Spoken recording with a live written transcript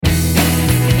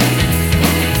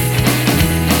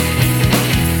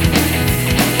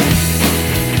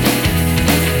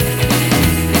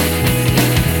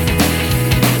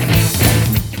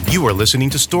You are listening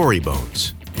to Story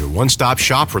Bones, your one-stop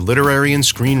shop for literary and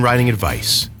screenwriting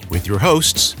advice, with your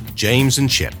hosts, James and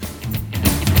Chip.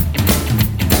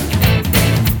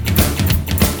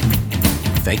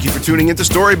 Thank you for tuning into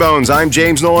Story Bones. I'm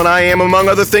James Nolan. I am, among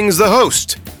other things, the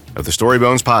host of the Story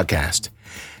Bones podcast.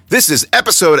 This is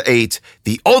episode 8,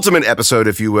 the ultimate episode,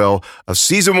 if you will, of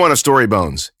season 1 of Story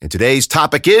Bones. And today's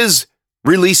topic is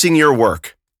releasing your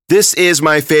work. This is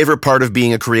my favorite part of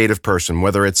being a creative person,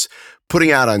 whether it's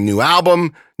putting out a new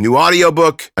album, new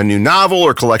audiobook, a new novel,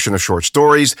 or collection of short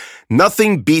stories.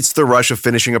 Nothing beats the rush of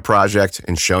finishing a project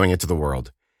and showing it to the world.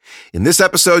 In this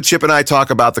episode, Chip and I talk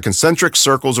about the concentric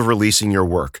circles of releasing your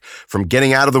work, from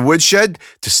getting out of the woodshed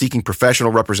to seeking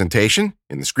professional representation,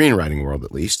 in the screenwriting world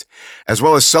at least, as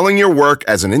well as selling your work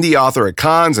as an indie author at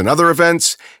cons and other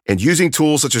events, and using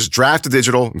tools such as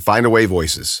Draft2Digital and Findaway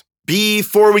Voices.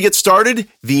 Before we get started,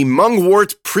 the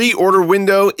Mungwort pre-order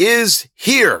window is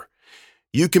here.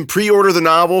 You can pre-order the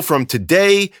novel from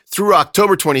today through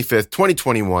October 25th,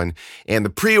 2021, and the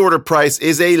pre-order price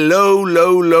is a low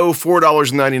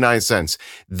 $4.99.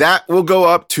 That will go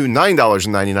up to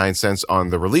 $9.99 on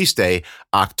the release day,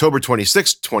 October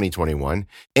 26th, 2021,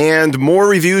 and more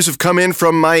reviews have come in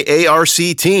from my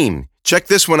ARC team. Check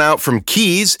this one out from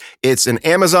Keys. It's an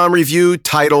Amazon review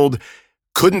titled,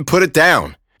 "Couldn't Put It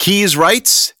Down." Keys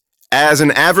writes, "As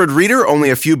an avid reader,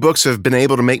 only a few books have been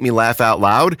able to make me laugh out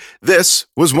loud. This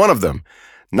was one of them.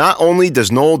 Not only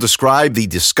does Noel describe the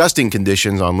disgusting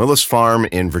conditions on Lillis Farm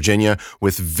in Virginia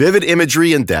with vivid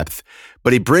imagery and depth,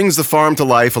 but he brings the farm to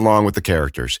life along with the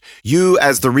characters. You,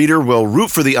 as the reader, will root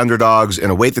for the underdogs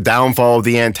and await the downfall of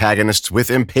the antagonists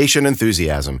with impatient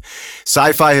enthusiasm.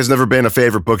 Sci-fi has never been a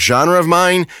favorite book genre of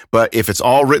mine, but if it's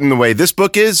all written the way this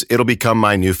book is, it'll become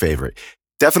my new favorite.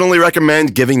 Definitely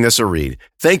recommend giving this a read."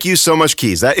 Thank you so much,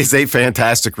 Keys. That is a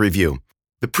fantastic review.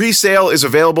 The pre-sale is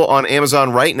available on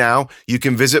Amazon right now. You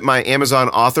can visit my Amazon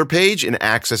author page and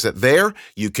access it there.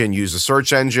 You can use the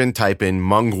search engine, type in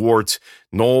Mungwort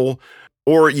Noel,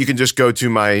 or you can just go to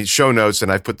my show notes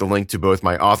and I've put the link to both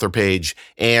my author page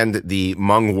and the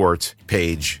Mungwort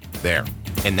page there.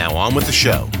 And now on with the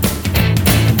show.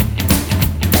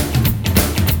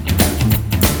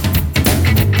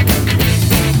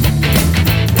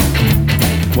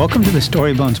 Welcome to the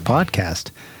Story Bones podcast,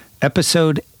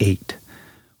 episode 8,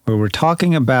 where we're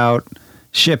talking about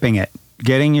shipping it,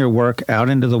 getting your work out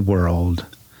into the world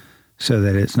so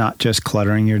that it's not just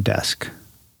cluttering your desk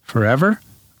forever,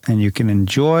 and you can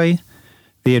enjoy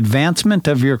the advancement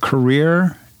of your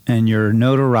career and your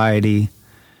notoriety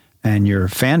and your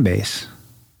fan base.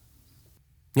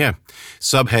 Yeah.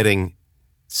 Subheading,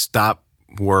 stop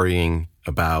worrying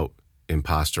about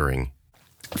impostoring.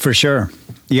 For sure.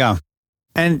 Yeah.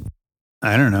 And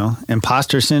I don't know,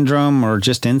 imposter syndrome or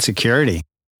just insecurity.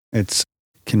 It's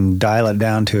can dial it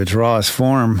down to its rawest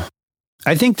form.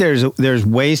 I think there's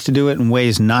ways to do it and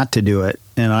ways not to do it.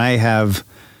 And I have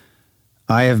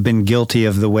been guilty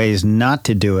of the ways not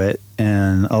to do it.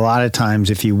 And a lot of times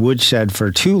if you woodshed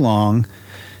for too long,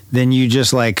 then you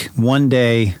just like one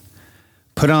day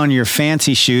put on your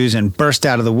fancy shoes and burst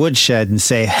out of the woodshed and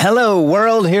say, "Hello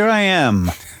world, here I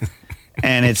am."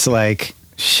 And it's like,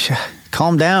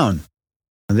 calm down.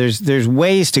 There's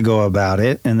ways to go about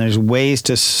it, and there's ways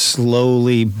to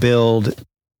slowly build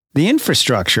the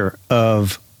infrastructure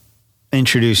of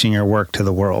introducing your work to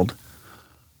the world.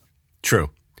 True.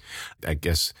 I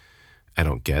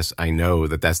know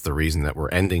that that's the reason that we're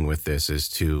ending with this, is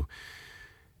to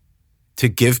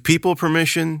give people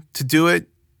permission to do it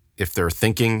if they're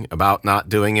thinking about not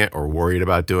doing it or worried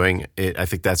about doing it. I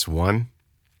think that's one.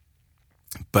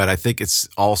 But I think it's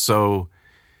also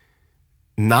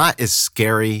not as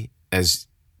scary as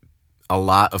a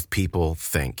lot of people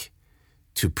think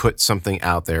to put something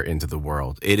out there into the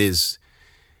world. It is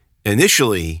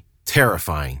initially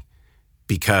terrifying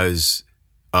because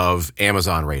of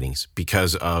Amazon ratings,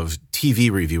 because of TV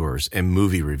reviewers and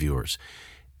movie reviewers.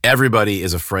 Everybody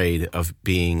is afraid of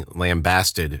being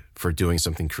lambasted for doing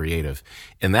something creative.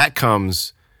 And that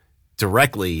comes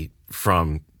directly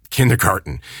from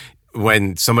kindergarten.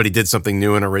 When somebody did something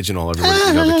new and original,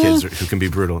 everybody, the kids who can be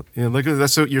brutal. Look,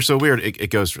 you're so weird. It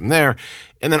goes from there,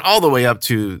 and then all the way up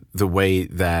to the way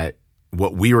that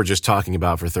what we were just talking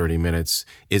about for 30 minutes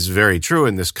is very true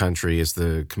in this country, is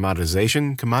the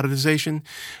commoditization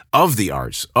of the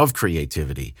arts, of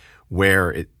creativity,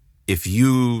 where if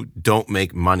you don't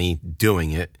make money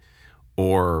doing it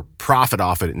or profit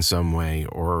off it in some way,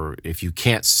 or if you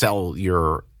can't sell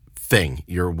your thing,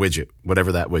 your widget,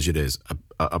 whatever that widget is,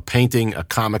 a painting, a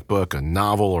comic book, a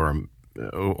novel, or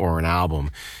an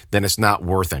album, then it's not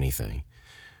worth anything,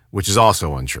 which is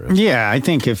also untrue. Yeah, I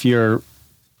think if you're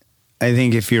I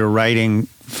think if you're writing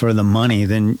for the money,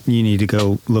 then you need to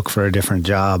go look for a different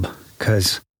job,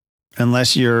 because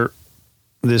unless you're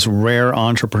this rare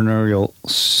entrepreneurial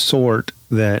sort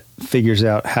that figures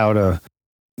out how to,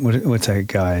 what's that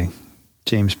guy,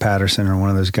 James Patterson, or one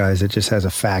of those guys that just has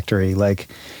a factory. Like,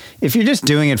 if you're just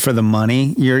doing it for the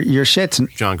money, your shit's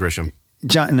John Grisham.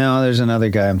 No, there's another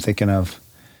guy I'm thinking of.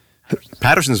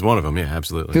 Patterson's one of them. Yeah,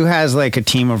 absolutely. Who has like a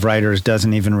team of writers,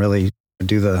 doesn't even really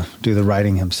do the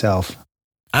writing himself.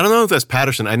 I don't know if that's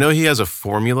Patterson. I know he has a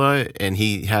formula and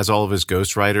he has all of his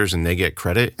ghostwriters and they get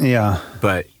credit. Yeah.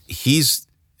 But he's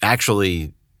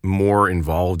actually more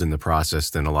involved in the process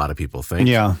than a lot of people think.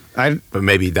 Yeah. But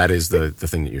maybe that is the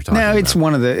thing that you're talking about. No, it's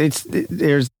one of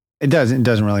the, it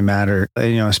doesn't really matter,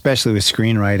 especially with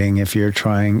screenwriting.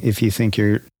 If you think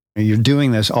you're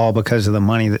doing this all because of the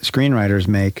money that screenwriters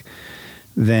make,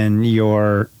 then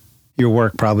your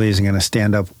work probably isn't going to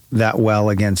stand up that well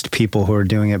against people who are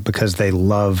doing it because they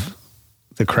love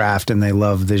the craft and they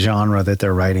love the genre that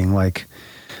they're writing. Like,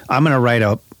 I'm going to write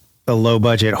a low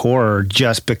budget horror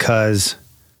just because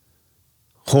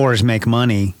horrors make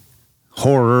money.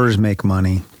 Horrors make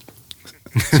money.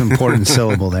 It's an important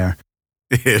syllable there.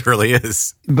 It really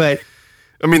is. But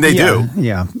I mean, they do.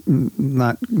 Yeah.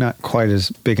 Not quite as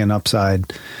big an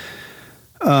upside.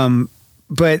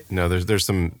 But no, there's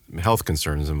some health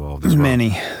concerns involved as well.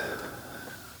 Many.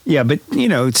 Yeah, but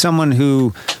someone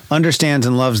who understands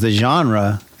and loves the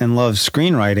genre and loves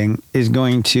screenwriting is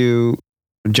going to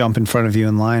jump in front of you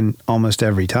in line almost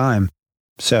every time.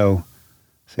 So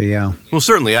yeah. Well,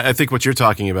 certainly, I think what you're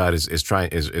talking about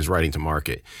is writing to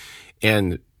market.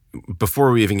 And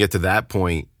before we even get to that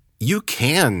point, you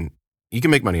can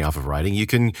make money off of writing. You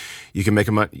can make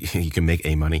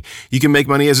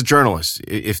money as a journalist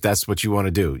if that's what you want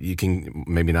to do. You can,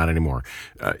 maybe not anymore,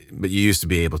 but you used to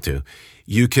be able to.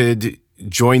 You could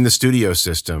join the studio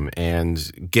system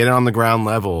and get on the ground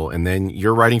level, and then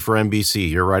you're writing for NBC,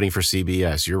 you're writing for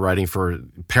CBS, you're writing for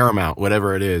Paramount,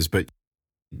 whatever it is. But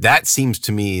that seems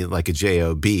to me like a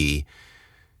job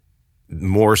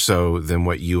more so than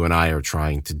what you and I are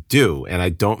trying to do. And I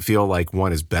don't feel like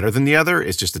one is better than the other.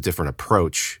 It's just a different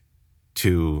approach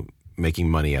to making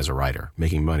money as a writer,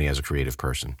 making money as a creative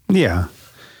person. Yeah.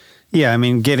 Yeah. I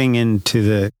mean, getting into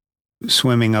the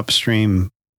swimming upstream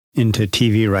into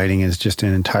TV writing is just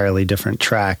an entirely different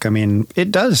track. I mean,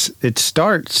 it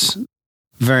starts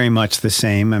very much the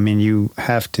same. I mean, you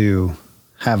have to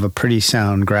have a pretty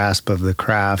sound grasp of the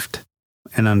craft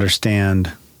and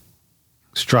understand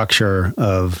structure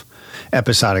of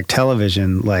episodic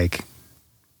television like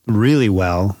really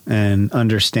well, and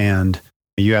understand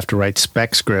you have to write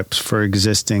spec scripts for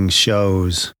existing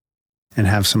shows and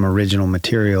have some original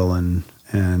material and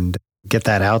get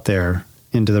that out there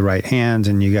into the right hands.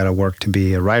 And you got to work to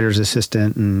be a writer's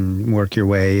assistant and work your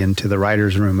way into the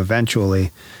writer's room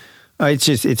eventually.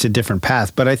 It's a different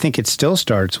path, but I think it still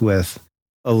starts with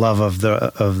a love of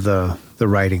the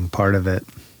writing part of it.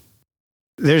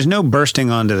 There's no bursting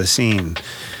onto the scene,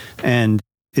 and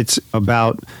it's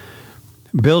about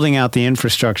building out the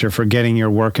infrastructure for getting your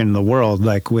work into the world.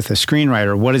 Like with a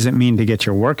screenwriter, what does it mean to get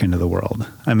your work into the world?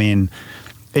 I mean,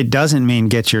 it doesn't mean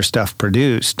get your stuff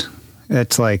produced.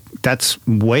 That's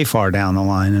way far down the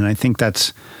line. And I think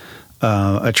that's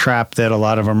a trap that a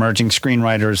lot of emerging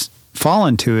screenwriters fall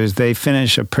into, is they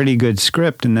finish a pretty good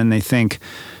script and then they think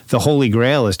the holy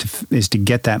grail is to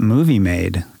get that movie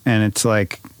made. And it's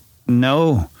like,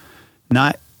 no,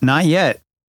 not yet.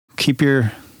 Keep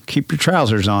your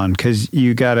trousers on, because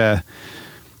you've got to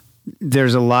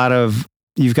build a lot of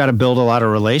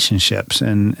relationships.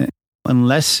 And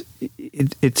unless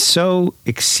it's so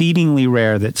exceedingly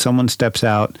rare that someone steps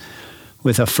out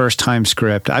with a first time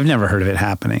script. I've never heard of it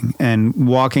happening. And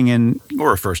walking in,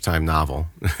 or a first time novel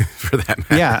for that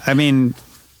matter. Yeah. I mean,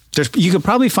 you could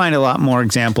probably find a lot more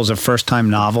examples of first time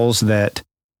novels that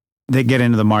get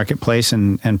into the marketplace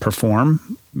and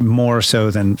perform more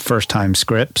so than first time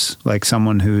scripts, like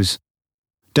someone who's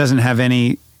doesn't have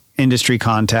any industry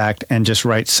contact and just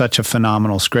writes such a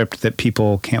phenomenal script that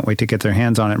people can't wait to get their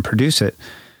hands on it and produce it.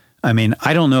 I mean,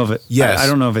 I don't know of it. Yes. I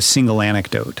don't know of a single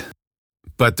anecdote.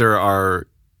 But there are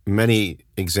many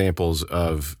examples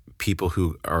of people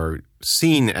who are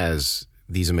seen as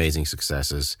these amazing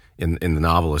successes in the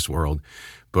novelist world,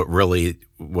 but really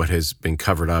what has been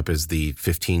covered up is the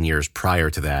 15 years prior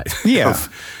to that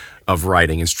of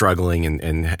writing and struggling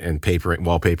and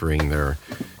wallpapering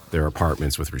their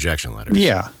apartments with rejection letters.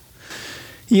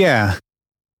 Yeah.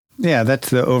 That's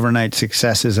the overnight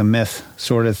success is a myth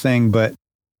sort of thing. But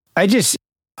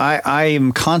I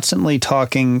am constantly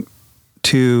talking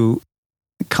to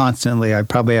I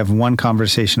probably have one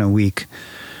conversation a week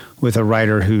with a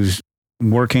writer who's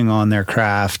working on their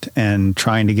craft and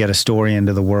trying to get a story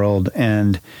into the world.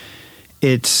 And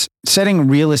it's setting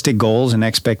realistic goals and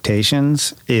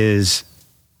expectations is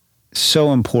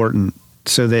so important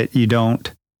so that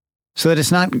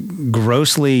it's not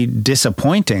grossly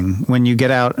disappointing when you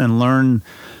get out and learn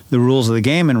the rules of the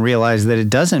game and realize that it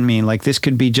doesn't mean like this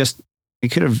could be just, you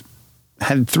could have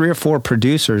had 3 or 4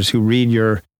 producers who read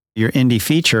your indie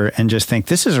feature and just think,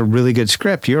 this is a really good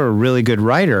script. You're a really good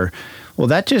writer. Well,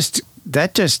 that's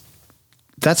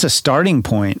a starting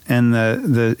point. And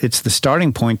it's the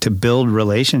starting point to build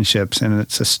relationships. And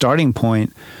it's a starting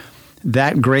point.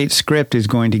 That great script is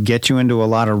going to get you into a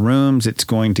lot of rooms. It's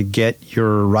going to get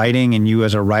your writing and you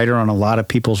as a writer on a lot of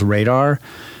people's radar.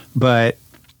 But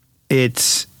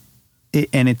it's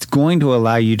going to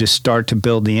allow you to start to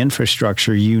build the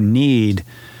infrastructure you need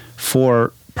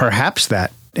for perhaps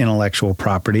that intellectual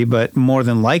property, but more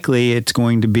than likely it's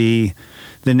going to be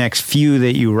the next few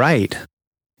that you write.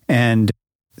 And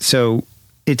so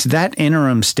it's that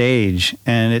interim stage,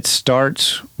 and it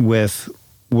starts with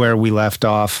where we left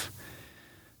off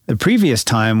the previous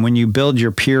time when you build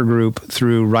your peer group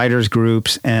through writers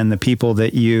groups and the people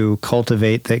that you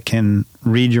cultivate that can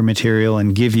read your material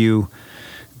and give you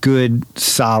good,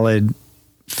 solid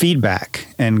feedback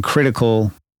and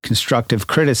critical, constructive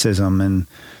criticism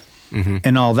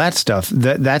and all that stuff.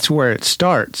 That's where it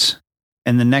starts.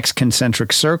 And the next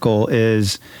concentric circle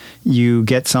is you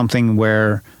get something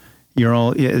where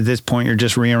at this point, you're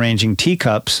just rearranging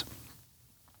teacups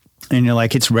and you're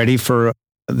like, it's ready for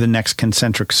the next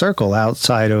concentric circle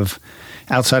outside of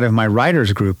my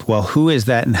writers group. Well, who is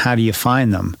that and how do you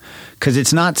find them? Because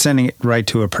it's not sending it right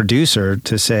to a producer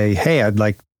to say, hey,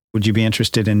 would you be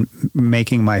interested in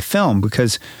making my film?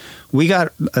 Because we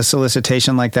got a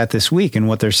solicitation like that this week, and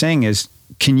what they're saying is,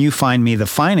 can you find me the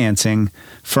financing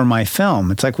for my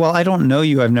film? It's like, well, I don't know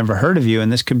you. I've never heard of you,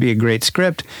 and this could be a great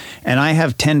script. And I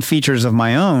have 10 features of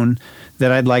my own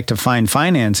that I'd like to find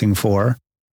financing for.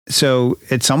 So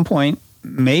at some point,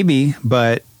 maybe,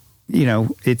 but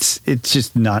it's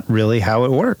just not really how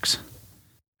it works.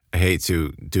 I hate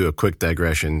to do a quick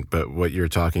digression, but what you're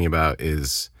talking about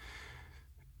is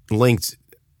linked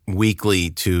weekly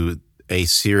to a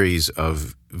series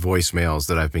of voicemails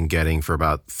that I've been getting for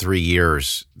about 3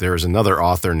 years. There's another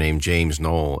author named James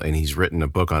Knoll, and he's written a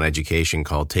book on education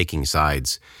called Taking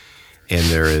Sides. And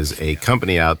there is a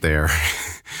company out there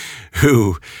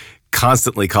who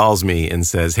constantly calls me and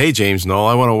says, hey, James Knoll,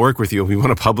 I want to work with you. We want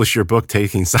to publish your book,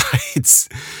 Taking Sides.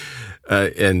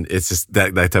 And it's just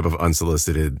that type of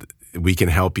unsolicited, we can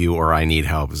help you or I need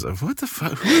help. It's like, what the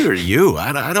fuck? Who are you?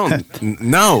 I don't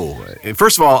know.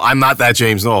 First of all, I'm not that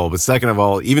James Knoll. But second of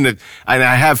all, even if I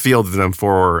have fielded them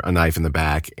for A Knife in the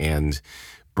Back and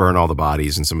Burn All the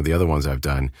Bodies and some of the other ones I've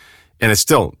done. And it's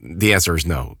still, the answer is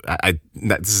no.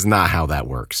 This is not how that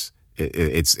works.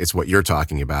 It's what you're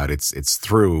talking about. It's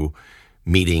through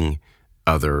meeting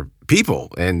other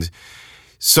people. And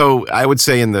so I would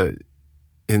say in the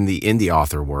indie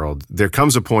author world, there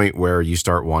comes a point where you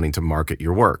start wanting to market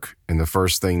your work. And the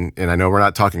first thing, and I know we're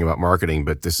not talking about marketing,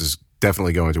 but this is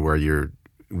definitely going to where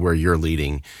you're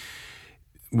leading.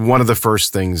 One of the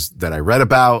first things that I read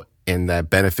about and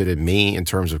that benefited me in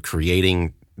terms of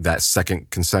creating that second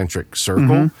concentric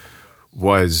circle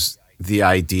was the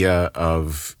idea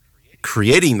of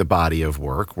creating the body of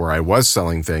work where I was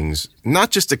selling things, not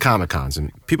just at Comic-Cons.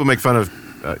 And people make fun of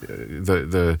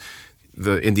the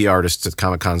indie artists at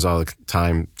Comic-Cons all the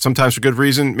time, sometimes for good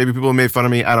reason. Maybe people have made fun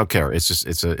of me. I don't care. It's just,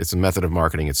 it's a method of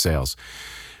marketing. It's sales.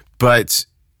 But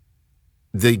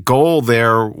the goal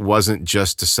there wasn't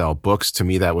just to sell books. To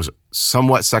me, that was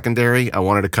somewhat secondary. I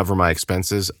wanted to cover my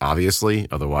expenses, obviously.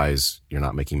 Otherwise, you're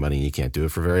not making money and you can't do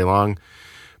it for very long.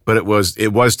 But it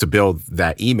was to build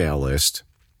that email list,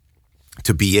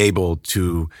 to be able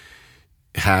to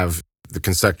have the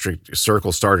concentric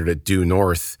circle started at Due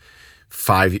North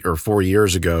 5 or 4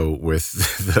 years ago with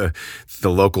the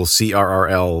local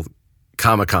CRRL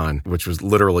Comic-Con, which was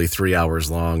literally 3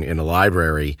 hours long in a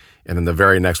library. And then the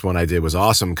very next one I did was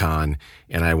Awesome Con.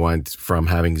 And I went from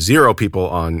having 0 people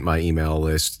on my email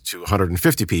list to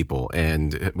 150 people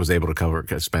and was able to cover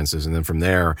expenses. And then from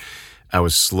there, I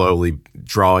was slowly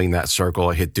drawing that circle.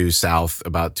 I hit Due South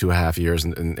about 2.5 years.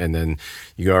 And then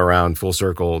you go around full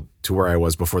circle to where I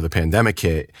was before the pandemic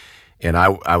hit. And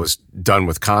I was done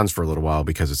with cons for a little while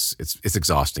because it's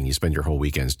exhausting. You spend your whole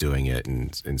weekends doing it,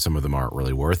 and some of them aren't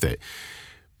really worth it.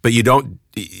 But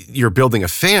you're building a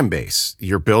fan base.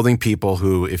 You're building people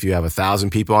who, if you have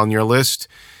 1,000 people on your list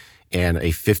and a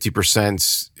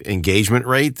 50% engagement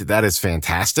rate, that is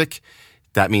fantastic.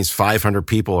 That means 500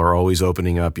 people are always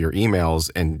opening up your emails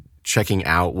and checking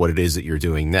out what it is that you're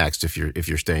doing next, if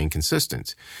you're staying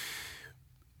consistent,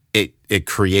 it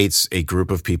creates a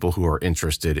group of people who are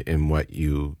interested in what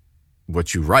you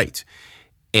write.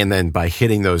 And then by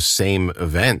hitting those same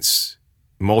events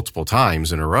multiple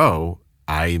times in a row,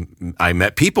 I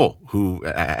met people who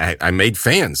I made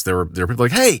fans. There were people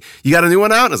like, "Hey, you got a new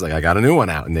one out?" And I was like, "I got a new one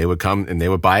out." And they would come and they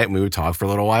would buy it and we would talk for a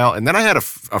little while. And then I had a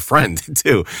friend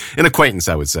too, an acquaintance,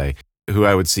 I would say, who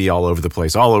I would see all over the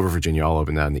place, all over Virginia, all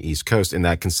over down the East Coast, in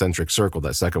that concentric circle.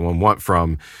 That second one went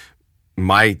from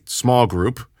my small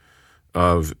group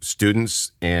of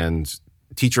students and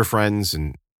teacher friends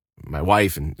and my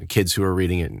wife and kids who are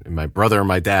reading it, and my brother and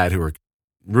my dad who are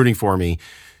rooting for me,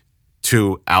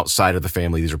 to outside of the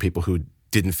family. These are people who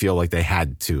didn't feel like they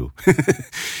had to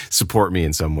support me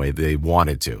in some way. They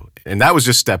wanted to. And that was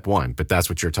just step one. But that's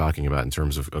what you're talking about in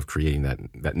terms of creating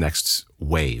that next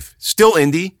wave. Still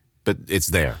indie, but it's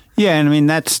there. Yeah, and I mean,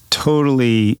 that's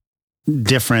totally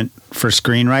different for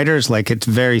screenwriters. Like, it's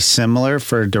very similar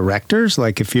for directors.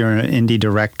 Like, if you're an indie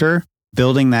director,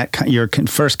 building that, your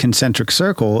first concentric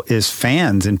circle is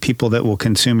fans and people that will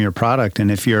consume your product. And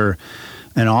if you're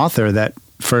an author, that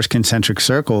first concentric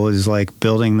circle is like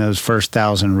building those first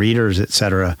 1,000 readers, et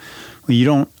cetera. Well, you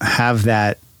don't have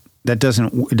that. It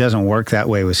doesn't work that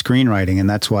way with screenwriting. And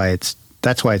that's why it's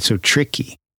so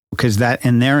tricky, because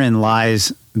and therein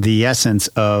lies the essence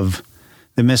of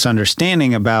the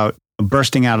misunderstanding about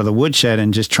bursting out of the woodshed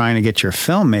and just trying to get your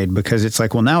film made, because it's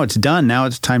like, well, now it's done. Now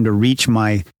it's time to reach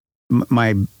my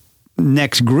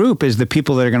next group is the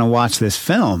people that are going to watch this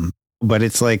film. But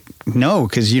it's like, no,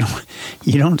 because you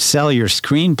don't sell your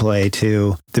screenplay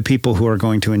to the people who are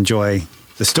going to enjoy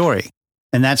the story.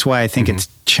 And that's why I think it's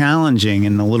challenging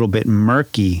and a little bit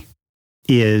murky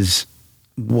is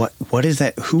what is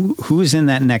that? Who is in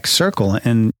that next circle?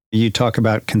 And you talk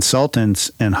about consultants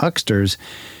and hucksters,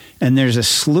 and there's a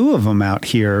slew of them out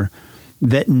here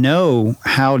that know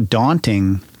how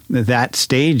daunting that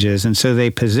stage is. And so they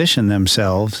position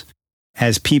themselves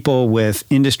as people with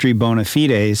industry bona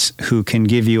fides who can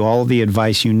give you all the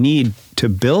advice you need to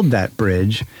build that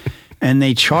bridge. And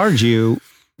they charge you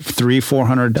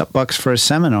 $300-400 for a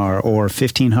seminar or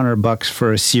 $1,500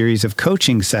 for a series of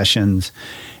coaching sessions.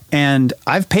 And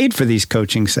I've paid for these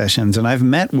coaching sessions, and I've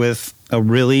met with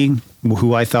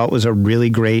who I thought was a really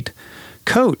great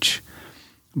coach.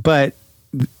 But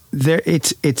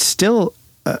it's still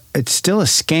a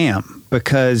scam,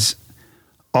 because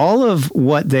all of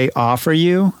what they offer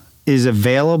you is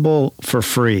available for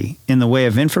free in the way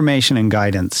of information and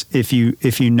guidance. If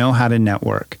you know how to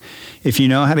network, if you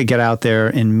know how to get out there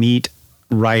and meet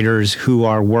writers who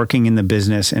are working in the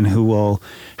business and who will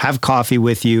have coffee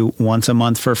with you once a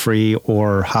month for free,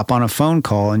 or hop on a phone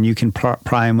call and you can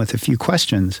pry them with a few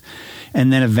questions.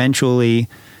 And then eventually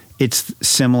it's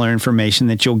similar information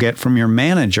that you'll get from your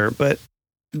manager. But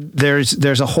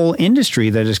there's a whole industry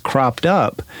that has cropped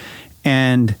up.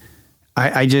 And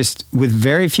I just, with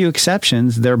very few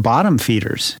exceptions, they're bottom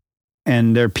feeders.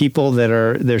 And they're people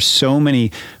there's so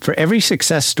many, for every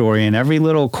success story and every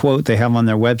little quote they have on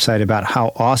their website about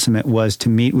how awesome it was to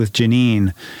meet with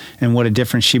Janine and what a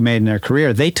difference she made in their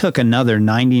career, they took another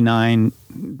 99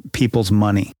 people's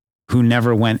money who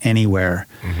never went anywhere.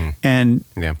 Mm-hmm. And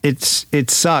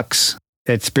it sucks.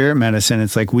 At Spirit Medicine,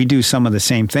 it's like we do some of the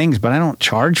same things, but I don't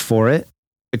charge for it.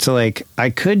 It's like I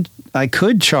could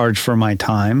charge for my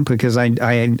time, because I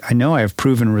know I have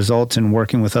proven results in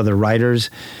working with other writers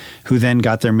who then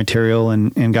got their material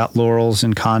and got laurels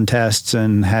and contests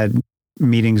and had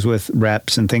meetings with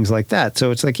reps and things like that. So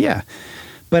it's like, yeah,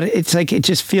 but it's like, it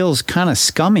just feels kind of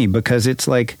scummy, because it's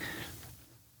like,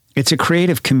 it's a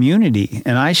creative community,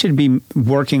 and I should be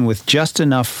working with just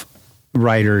enough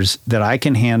writers that I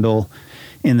can handle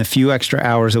in the few extra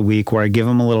hours a week where I give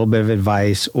them a little bit of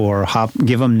advice or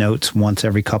give them notes once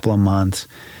every couple of months.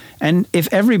 And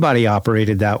if everybody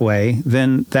operated that way,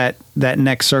 then that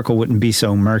next circle wouldn't be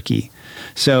so murky.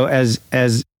 So as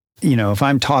you know, if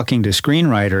I'm talking to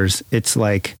screenwriters, it's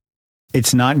like,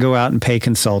 it's not go out and pay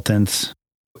consultants,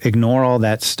 ignore all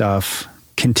that stuff,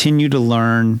 continue to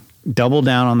learn, double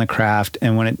down on the craft.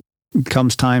 And when it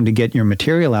comes time to get your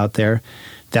material out there,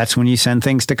 that's when you send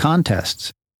things to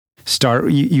contests.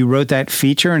 You wrote that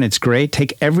feature and it's great.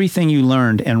 Take everything you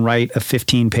learned and write a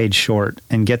 15-page short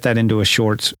and get that into a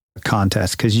shorts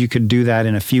contest, because you could do that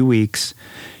in a few weeks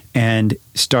and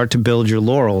start to build your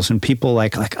laurels. And people I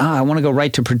want to go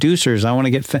write to producers. I want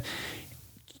to get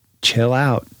chill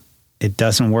out. It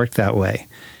doesn't work that way.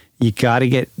 You got to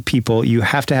get people. You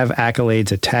have to have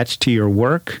accolades attached to your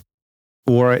work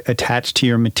or attached to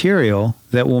your material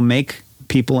that will make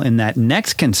people in that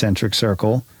next concentric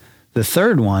circle, the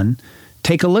third one,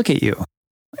 take a look at you.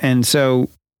 And so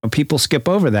people skip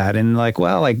over that and like,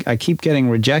 well, I keep getting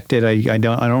rejected. I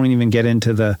don't even get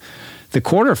into the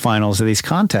quarterfinals of these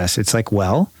contests. It's like,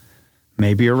 well,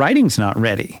 maybe your writing's not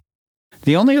ready.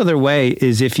 The only other way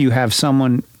is if you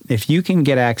can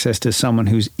get access to someone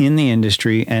who's in the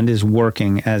industry and is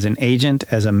working as an agent,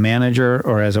 as a manager,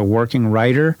 or as a working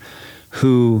writer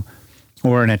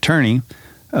or an attorney,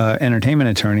 entertainment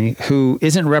attorney, who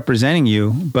isn't representing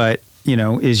you, but,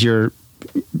 is your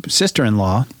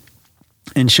sister-in-law,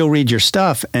 and she'll read your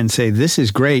stuff and say, this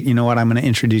is great. You know what? I'm going to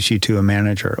introduce you to a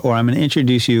manager, or I'm going to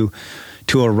introduce you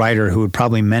to a writer who would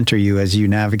probably mentor you as you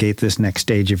navigate this next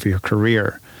stage of your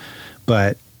career.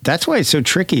 But that's why it's so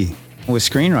tricky with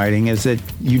screenwriting, is that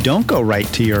you don't go right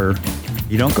to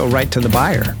the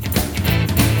buyer.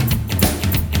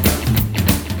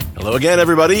 Hello again,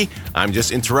 everybody. I'm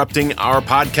just interrupting our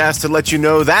podcast to let you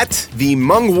know that the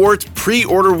Mungwort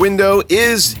pre-order window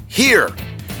is here.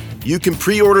 You can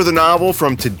pre-order the novel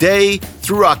from today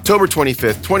through October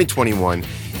 25th, 2021,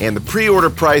 and the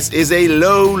pre-order price is a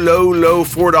low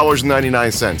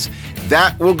 $4.99.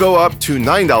 That will go up to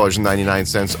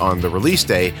 $9.99 on the release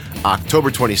day,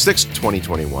 October 26th,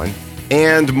 2021.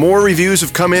 And more reviews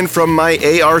have come in from my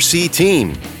ARC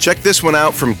team. Check this one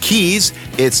out from Keys.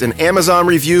 It's an Amazon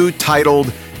review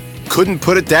titled, "Couldn't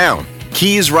Put It Down."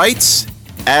 Keys writes,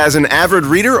 "As an avid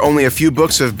reader, only a few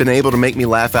books have been able to make me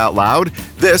laugh out loud.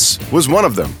 This was one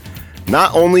of them.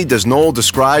 Not only does Noel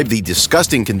describe the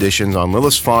disgusting conditions on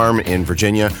Lillis Farm in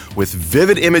Virginia with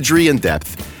vivid imagery and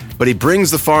depth, but he brings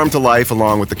the farm to life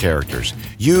along with the characters.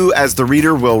 You, as the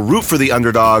reader, will root for the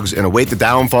underdogs and await the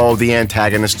downfall of the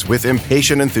antagonists with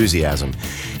impatient enthusiasm.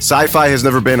 Sci-fi has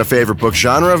never been a favorite book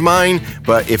genre of mine,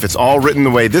 but if it's all written the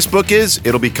way this book is,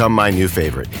 it'll become my new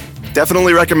favorite.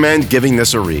 Definitely recommend giving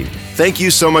this a read." Thank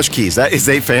you so much, Keys. That is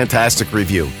a fantastic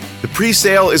review. The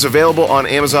pre-sale is available on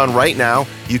Amazon right now.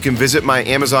 You can visit my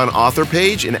Amazon author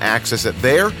page and access it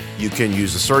there. You can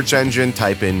use the search engine,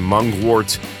 type in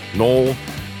Mungwort Noel,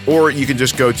 or you can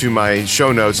just go to my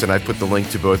show notes and I put the link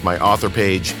to both my author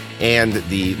page and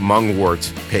the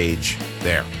Mungwort page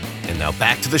there. And now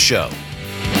back to the show.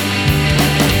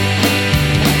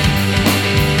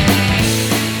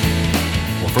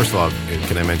 Well, first of all,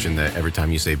 can I mention that every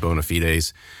time you say bona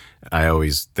fides, I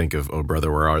always think of "Oh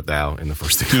Brother, Where Art Thou?" And the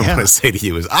first thing I want to say to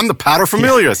you is, "I'm the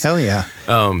paterfamilias." Hell yeah.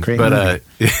 Great but I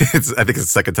think it's the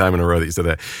second time in a row that you said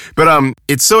that. But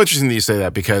it's so interesting that you say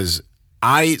that, because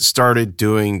I started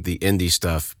doing the indie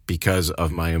stuff because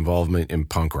of my involvement in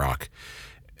punk rock.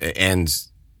 And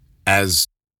as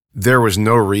there was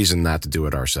no reason not to do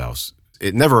it ourselves.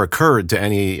 It never occurred to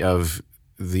any of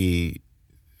the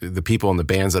people in the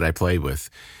bands that I played with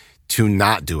to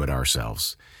not do it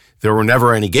ourselves. There were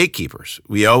never any gatekeepers.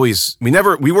 We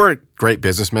weren't great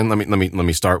businessmen. Let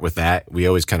me start with that. We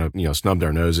always kind of, snubbed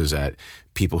our noses at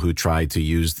people who tried to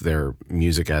use their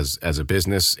music as a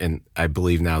business. And I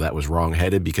believe now that was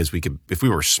wrongheaded, because if we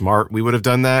were smart, we would have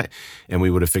done that, and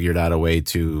we would have figured out a way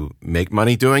to make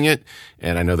money doing it.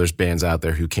 And I know there's bands out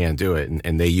there who can do it,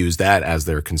 and they use that as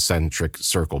their concentric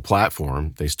circle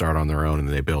platform. They start on their own and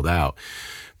they build out.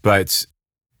 But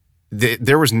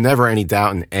there was never any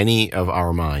doubt in any of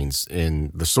our minds, in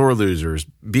the Sore Losers,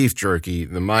 Beef Jerky,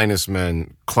 the Minus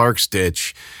Men, Clark's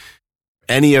Ditch,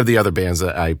 any of the other bands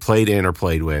that I played in or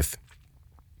played with,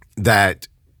 that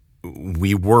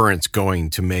we weren't going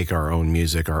to make our own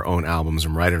music, our own albums,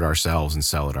 and write it ourselves and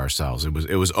sell it ourselves. It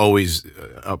was always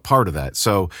a part of that.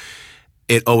 So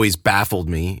it always baffled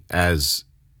me, as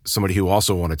somebody who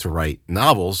also wanted to write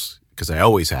novels, because I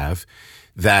always have,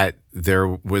 that there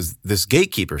was this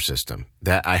gatekeeper system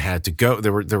that I had to go.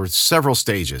 There were several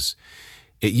stages.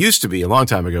 It used to be a long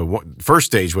time ago. First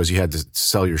stage was you had to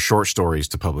sell your short stories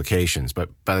to publications. But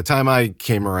by the time I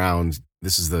came around,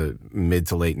 this is the mid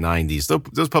to late 90s,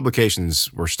 those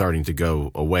publications were starting to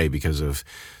go away because of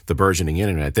the burgeoning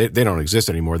internet. They don't exist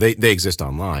anymore. They exist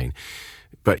online.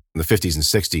 But in the 50s and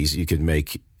 60s, you could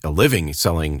make a living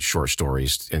selling short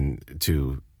stories, and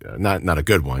to not a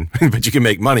good one, but you can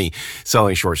make money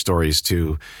selling short stories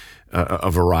to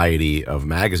a variety of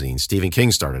magazines. Stephen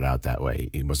King started out that way.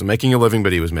 He wasn't making a living,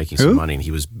 but he was making some money, and he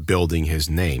was building his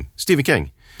name. Stephen King.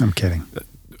 I'm kidding.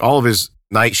 All of his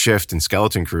Night Shift and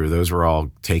Skeleton Crew, those were all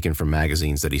taken from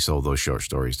magazines that he sold those short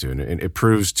stories to. And it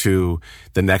proves to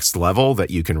the next level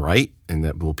that you can write, and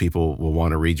that people will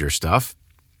want to read your stuff.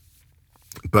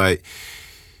 But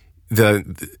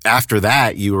after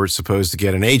that, you were supposed to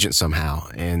get an agent somehow,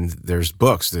 and there's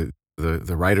books,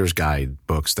 the writer's guide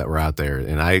books that were out there,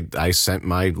 and I sent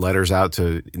my letters out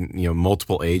to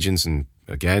multiple agents, and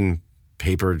again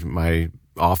papered my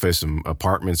office and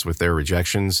apartments with their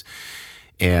rejections,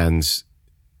 and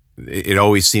it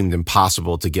always seemed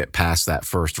impossible to get past that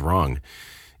first rung.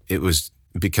 It was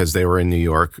because they were in New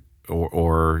York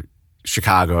or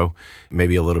Chicago,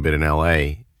 maybe a little bit in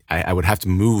LA. I would have to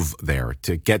move there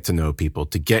to get to know people,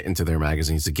 to get into their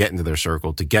magazines, to get into their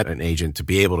circle, to get an agent, to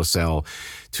be able to sell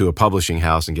to a publishing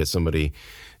house and get somebody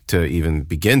to even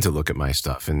begin to look at my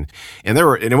stuff. And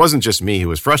it wasn't just me who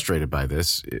was frustrated by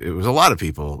this. It was a lot of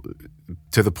people,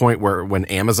 to the point where when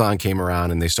Amazon came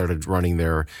around and they started running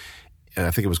their,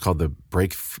 I think it was called the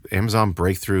Amazon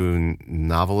Breakthrough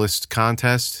Novelist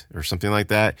Contest or something like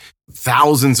that.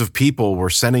 Thousands of people were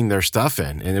sending their stuff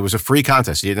in, and it was a free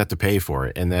contest. You didn't have to pay for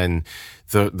it. And then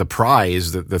the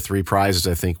prize, the three prizes,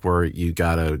 I think, were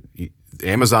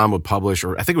Amazon would publish,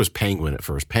 or I think it was Penguin at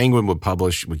first. Penguin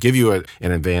would give you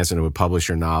an advance, and it would publish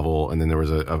your novel. And then there was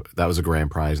that was a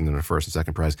grand prize, and then a first and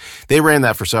second prize. They ran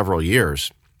that for several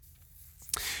years.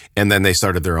 And then they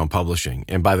started their own publishing.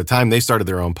 And by the time they started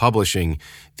their own publishing,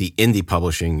 the indie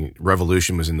publishing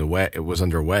revolution was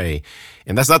underway.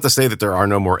 And that's not to say that there are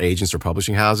no more agents or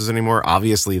publishing houses anymore.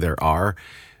 Obviously there are.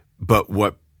 But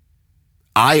what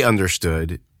I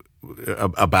understood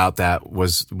about that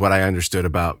was what I understood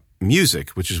about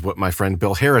music, which is what my friend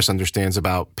Bill Harris understands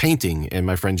about painting, and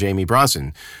my friend Jamie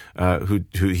Bronson, who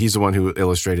he's the one who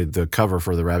illustrated the cover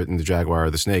for The Rabbit and the Jaguar or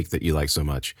the Snake that you like so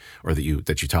much, or that you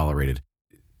tolerated.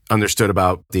 Understood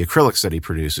about the acrylics that he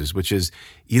produces, which is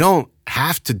you don't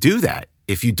have to do that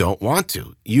if you don't want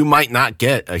to. You might not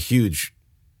get a huge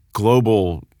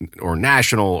global or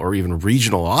national or even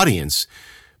regional audience,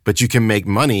 but you can make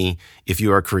money if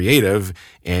you are creative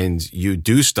and you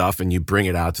do stuff and you bring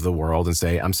it out to the world and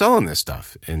say, I'm selling this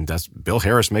stuff. And that's Bill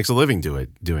Harris makes a living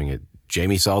doing it.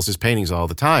 Jamie sells his paintings all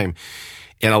the time.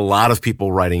 And a lot of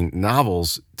people writing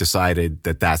novels decided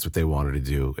that that's what they wanted to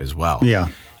do as well. Yeah.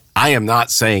 I am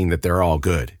not saying that they're all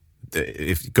good.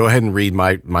 Go ahead and read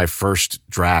my first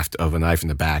draft of A Knife in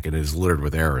the Back, and it is littered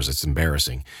with errors. It's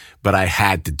embarrassing. But I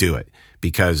had to do it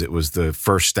because it was the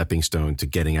first stepping stone to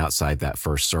getting outside that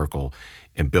first circle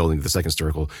and building the second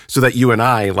circle, so that you and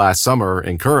I last summer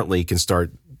and currently can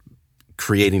start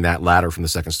creating that ladder from the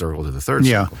second circle to the third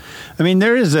circle. I mean,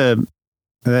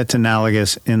 that's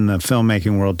analogous in the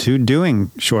filmmaking world to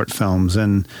doing short films.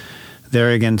 And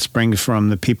there again springs from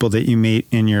the people that you meet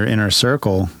in your inner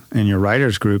circle, in your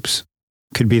writers groups,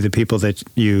 could be the people that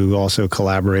you also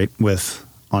collaborate with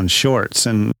on shorts.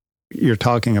 And you're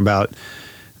talking about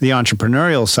the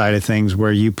entrepreneurial side of things,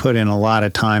 where you put in a lot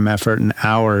of time, effort, and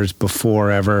hours before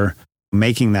ever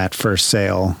making that first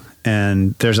sale.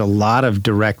 And there's a lot of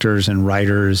directors and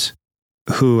writers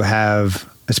who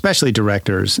have, especially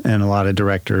directors, and a lot of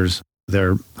directors,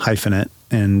 they're hyphenate,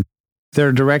 and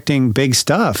they're directing big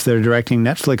stuff. They're directing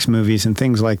Netflix movies and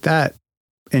things like that.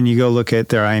 And you go look at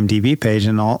their IMDb page,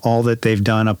 and all that they've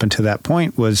done up until that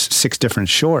point was 6 different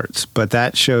shorts. But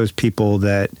that shows people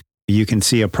that you can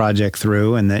see a project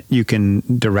through, and that you can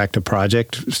direct a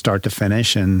project start to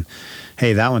finish. And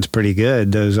hey, that one's pretty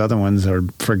good. Those other ones are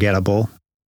forgettable.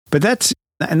 But that's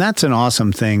an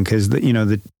awesome thing, because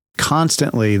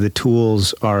constantly the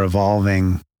tools are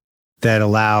evolving that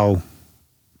allow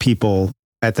people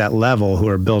at that level who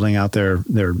are building out their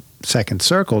second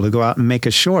circle to go out and make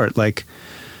a short. Like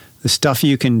the stuff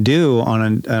you can do on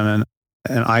an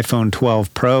iPhone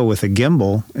 12 Pro with a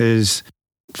gimbal is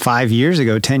 5 years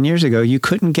ago, 10 years ago, you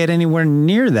couldn't get anywhere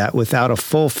near that without a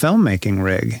full filmmaking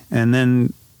rig. And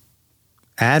then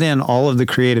add in all of the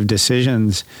creative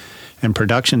decisions and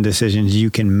production decisions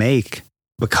you can make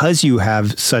because you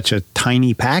have such a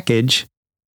tiny package,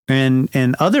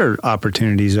 and other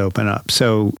opportunities open up.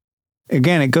 So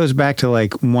again, it goes back to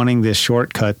like wanting this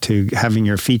shortcut to having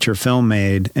your feature film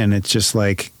made, and it's just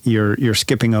like you're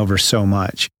skipping over so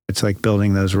much. It's like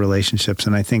building those relationships,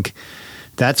 and I think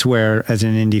that's where, as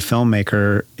an indie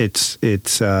filmmaker, it's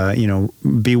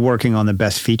be working on the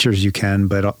best features you can,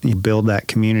 but you build that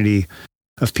community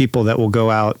of people that will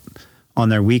go out on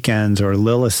their weekends or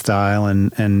Lilith style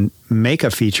and make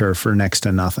a feature for next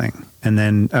to nothing. And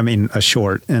then, a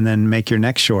short, and then make your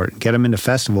next short, get them into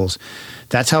festivals.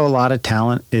 That's how a lot of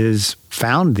talent is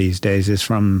found these days, is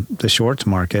from the shorts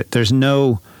market. There's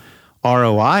no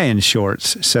ROI in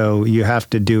shorts, so you have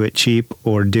to do it cheap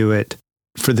or do it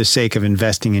for the sake of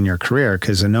investing in your career,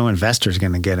 because no investor is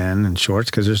going to get in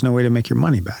shorts because there's no way to make your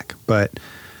money back. But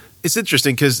it's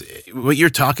interesting because what you're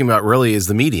talking about really is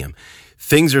the medium.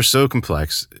 Things are so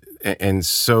complex and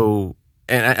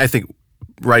I think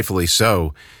rightfully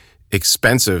so,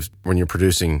 expensive when you're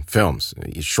producing films,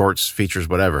 shorts, features,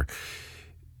 whatever,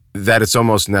 that it's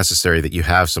almost necessary that you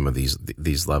have some of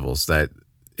these levels, that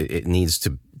it needs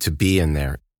to be in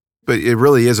there. But it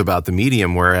really is about the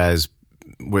medium, whereas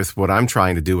with what I'm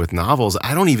trying to do with novels,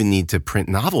 I don't even need to print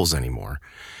novels anymore.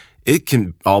 It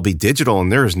can all be digital,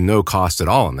 and there is no cost at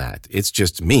all in that. It's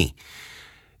just me.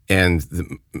 And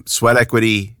the sweat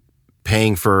equity,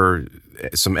 paying for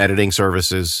some editing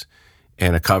services,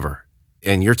 and a cover.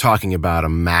 And you're talking about a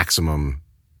maximum,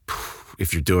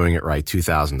 if you're doing it right,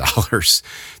 $2,000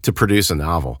 to produce a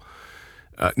novel.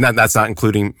 That's not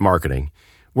including marketing.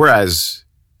 Whereas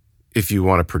if you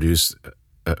want to produce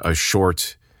a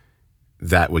short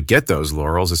that would get those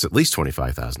laurels, it's at least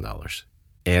 $25,000.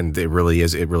 And it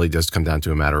really does come down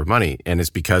to a matter of money. And it's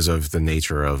because of the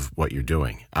nature of what you're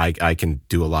doing. I can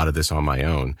do a lot of this on my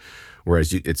own,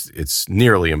 whereas it's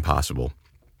nearly impossible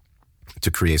to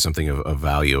create something of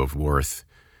value, of worth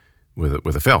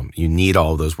with a film. You need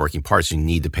all of those working parts. You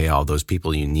need to pay all those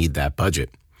people. You need that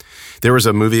budget. There was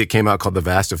a movie that came out called The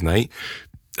Vast of Night.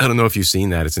 I don't know if you've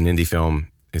seen that. It's an indie film.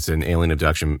 It's an alien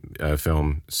abduction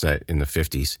film set in the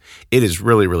 50s. It is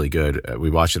really, really good.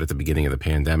 We watched it at the beginning of the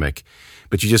pandemic.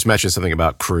 But you just mentioned something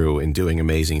about crew and doing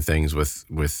amazing things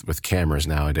with cameras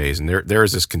nowadays. And there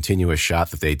is this continuous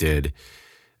shot that they did.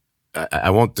 I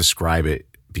won't describe it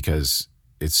because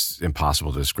it's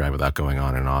impossible to describe without going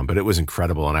on and on. But it was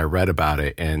incredible. And I read about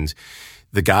it. And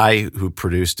the guy who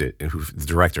produced it, the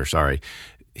director,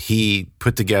 he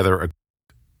put together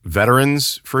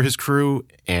veterans for his crew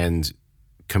and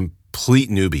complete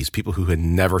newbies, people who had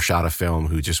never shot a film,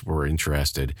 who just were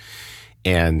interested.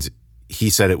 And he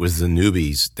said it was the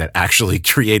newbies that actually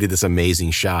created this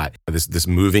amazing shot, this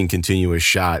moving continuous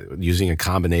shot using a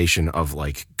combination of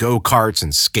like go-karts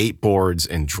and skateboards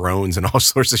and drones and all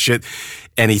sorts of shit.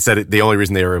 And he said the only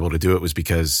reason they were able to do it was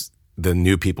because the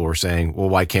new people were saying, well,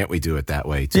 why can't we do it that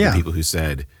way? To the people who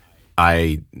said,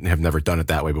 I have never done it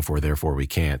that way before, therefore we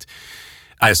can't.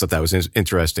 I just thought that was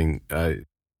interesting.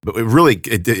 But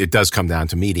it does come down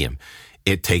to medium.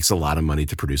 It takes a lot of money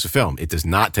to produce a film. It does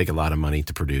not take a lot of money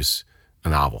to produce a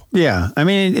novel. Yeah. I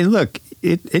mean, look,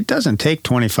 it doesn't take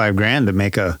 $25,000 to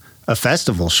make a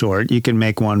festival short. You can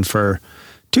make one for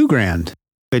 $2,000.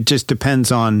 It just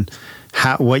depends on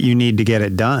what you need to get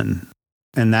it done.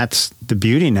 And that's the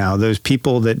beauty now. Those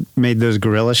people that made those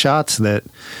guerrilla shots that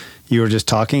you were just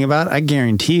talking about, I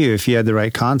guarantee you, if you had the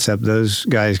right concept, those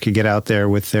guys could get out there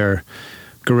with their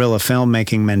guerrilla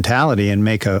filmmaking mentality and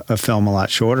make a film a lot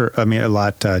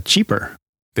cheaper.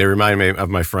 They remind me of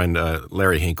my friend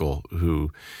Larry Hinkle,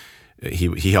 who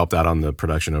he helped out on the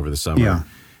production over the summer. Yeah.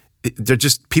 They're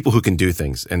just people who can do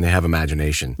things, and they have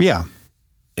imagination. Yeah.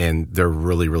 And they're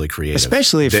really, really creative.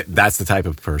 Especially if that's the type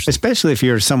of person. Especially if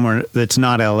you're somewhere that's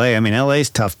not LA. I mean, LA's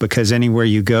tough because anywhere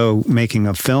you go making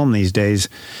a film these days,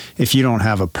 if you don't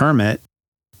have a permit,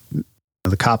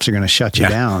 the cops are going to shut you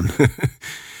down.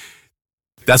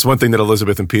 That's one thing that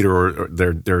Elizabeth and Peter,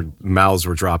 their mouths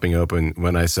were dropping open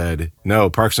when I said, no,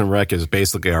 Parks and Rec is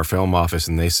basically our film office.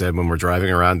 And they said, when we're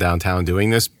driving around downtown doing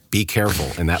this, be careful.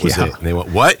 And that was it. And they went,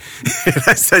 what? And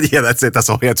I said, yeah, that's it. That's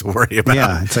all we have to worry about.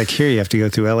 Yeah, it's like here you have to go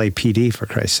through LAPD, for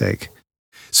Christ's sake.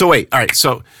 So wait, all right.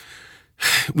 So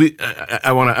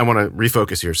I want to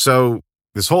refocus here. So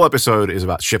this whole episode is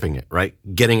about shipping it, right?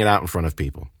 Getting it out in front of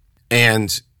people.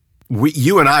 And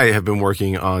you and I have been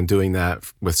working on doing that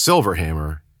with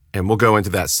Silverhammer, and we'll go into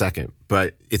that second.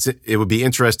 But it would be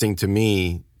interesting to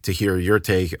me to hear your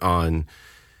take on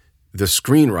the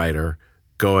screenwriter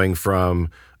going from,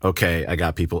 okay, I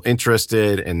got people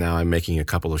interested, and now I'm making a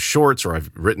couple of shorts, or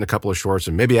I've written a couple of shorts,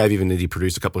 and maybe I've even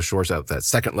produced a couple of shorts at that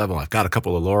second level. I've got a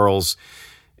couple of laurels.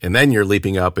 And then you're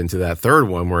leaping up into that third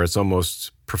one where it's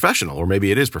almost professional, or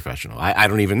maybe it is professional. I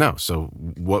don't even know. So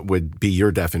what would be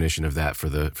your definition of that for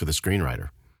the screenwriter?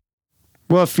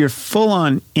 Well, if you're full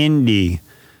on indie,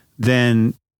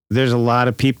 then there's a lot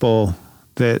of people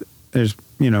that there's,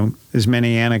 as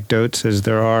many anecdotes as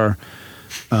there are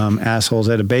assholes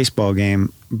at a baseball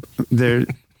game there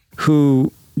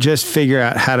who just figure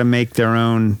out how to make their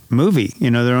own movie,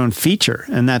 their own feature.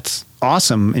 And that's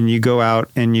awesome. And you go out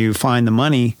and you find the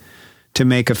money to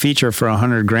make a feature for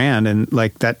 $100,000. And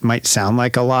like, that might sound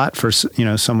like a lot for,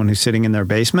 someone who's sitting in their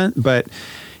basement, but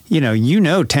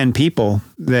 10 people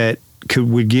that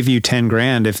would give you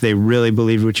 $10,000 if they really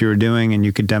believed what you were doing and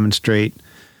you could demonstrate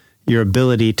your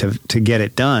ability to get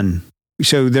it done.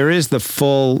 So there is the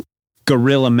full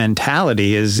guerrilla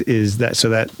mentality is that, so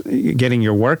that getting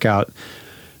your work out.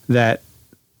 That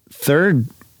third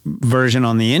version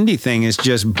on the indie thing is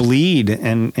just bleed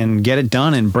and get it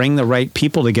done and bring the right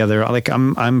people together. Like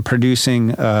I'm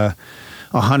producing a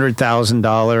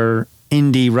 $100,000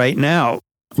 indie right now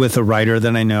with a writer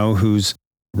that I know who's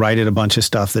writed a bunch of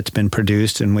stuff that's been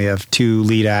produced, and we have 2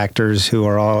 lead actors who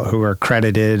are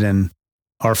credited, and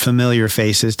are familiar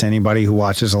faces to anybody who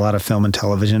watches a lot of film and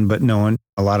television, but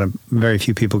very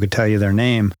few people could tell you their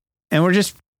name. And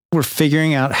we're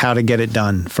figuring out how to get it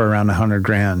done for around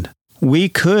 $100,000. We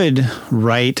could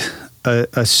write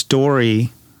a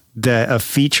story, a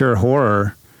feature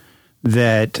horror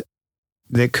that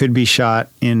could be shot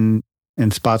in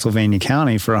Spotsylvania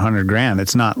County for $100,000.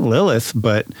 It's not Lilith,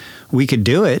 but we could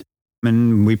do it,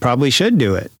 and we probably should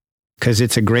do it because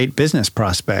it's a great business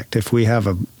prospect. If we have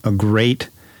a great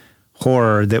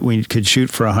horror that we could shoot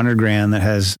for $100,000 that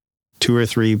has 2 or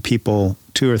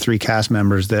 3 cast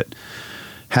members that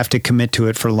have to commit to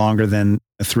it for longer than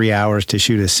 3 hours to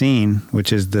shoot a scene,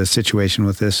 which is the situation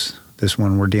with this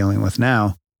one we're dealing with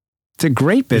now. It's a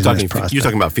great business prospect. You're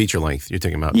talking about feature length. You're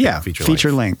talking about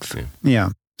feature length. Yeah.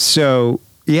 So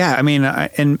yeah, I mean,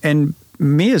 and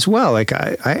me as well. Like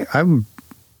I'm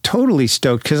totally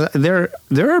stoked because there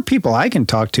are people I can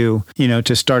talk to,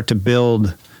 to start to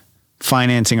build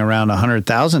financing around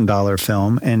 $100,000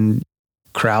 film and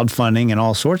crowdfunding and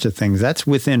all sorts of things. That's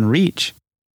within reach.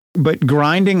 But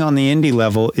grinding on the indie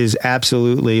level is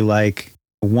absolutely like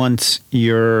once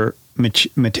your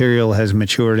material has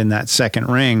matured in that second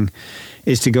ring,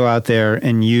 is to go out there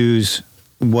and use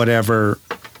whatever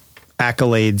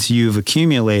accolades you've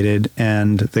accumulated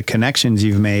and the connections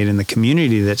you've made and the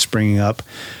community that's springing up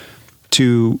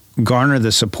to garner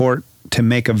the support to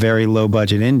make a very low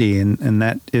budget indie. And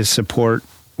that is support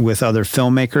with other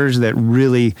filmmakers that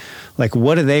really, like,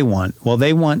 what do they want? Well,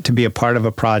 they want to be a part of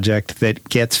a project that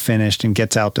gets finished and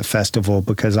gets out to festival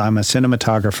because I'm a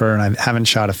cinematographer and I haven't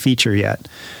shot a feature yet.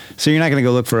 So you're not going to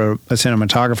go look for a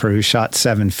cinematographer who shot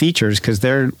 7 features because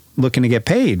they're looking to get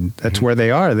paid. That's where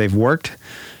they are. They've worked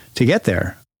to get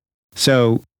there.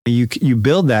 So you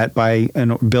build that by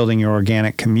building your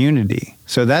organic community.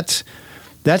 So that's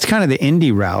kind of the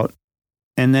indie route.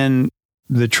 And then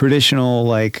the traditional,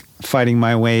 like, fighting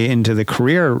my way into the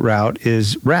career route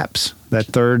is reps. That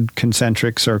third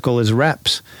concentric circle is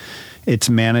reps. It's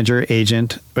manager,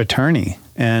 agent, attorney,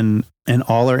 and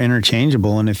all are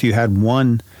interchangeable. And if you had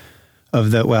one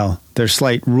of there's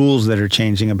slight rules that are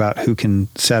changing about who can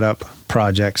set up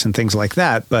projects and things like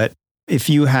that. But if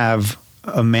you have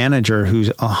a manager who's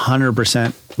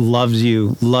 100%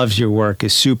 loves your work,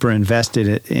 is super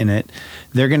invested in it,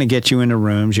 they're going to get you into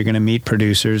rooms, you're going to meet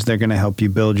producers, they're going to help you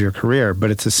build your career.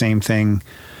 But it's the same thing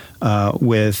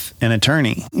with an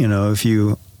attorney. If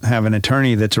you have an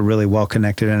attorney that's a really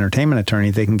well-connected entertainment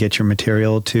attorney, they can get your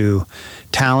material to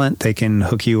talent, they can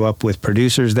hook you up with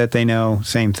producers that they know,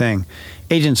 same thing.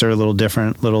 Agents are a little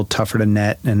different, a little tougher to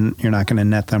net, and you're not going to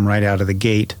net them right out of the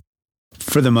gate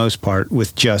for the most part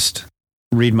with just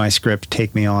read my script,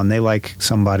 take me on. They like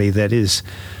somebody that is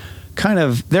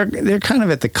they're kind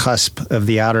of at the cusp of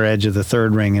the outer edge of the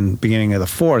third ring and beginning of the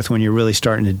fourth when you're really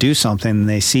starting to do something, and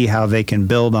they see how they can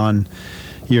build on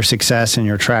your success and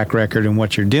your track record and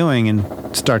what you're doing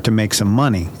and start to make some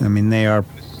money. I mean, they are.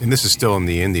 And this is still in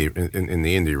the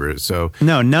indie route. So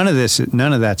no, none of that's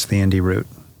the indie route.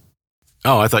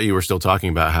 Oh, I thought you were still talking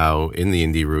about how in the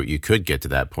indie route you could get to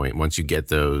that point once you get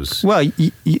those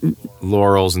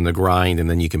laurels and the grind, and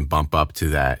then you can bump up to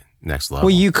that next level.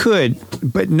 Well, you could,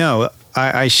 but no,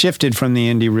 I shifted from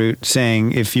the indie route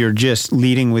saying if you're just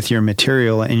leading with your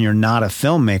material and you're not a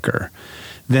filmmaker,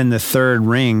 then the third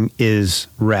ring is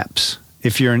reps.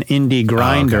 If you're an indie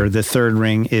grinder, the third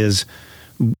ring is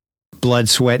blood,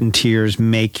 sweat, and tears,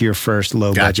 make your first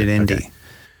low-budget indie. Okay.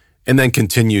 And then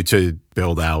continue to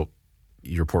build out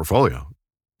your portfolio.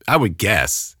 I would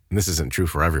guess, and this isn't true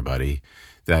for everybody,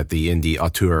 that the indie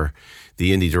auteur,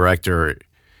 the indie director,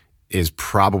 is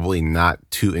probably not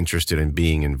too interested in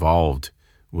being involved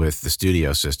with the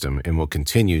studio system and will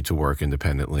continue to work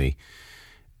independently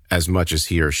as much as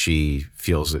he or she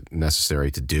feels it necessary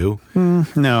to do.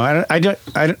 No, I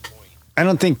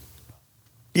don't think.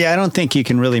 Yeah, I don't think you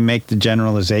can really make the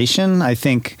generalization. I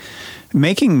think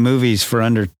making movies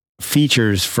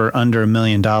features for under $1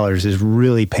 million is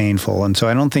really painful. And so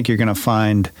I don't think you're going to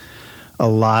find a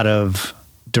lot of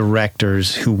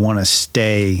directors who want to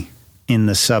stay in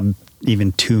the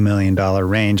even $2 million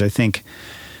range. I think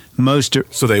most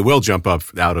so they will jump up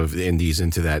out of the indies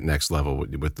into that next level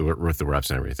with the reps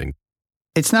and everything.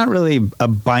 It's not really a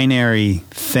binary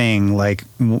thing like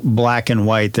black and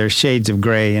white. There's shades of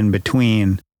gray in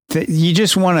between. You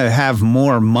just want to have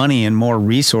more money and more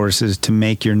resources to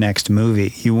make your next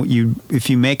movie. If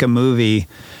you make a movie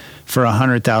for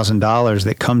 $100,000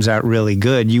 that comes out really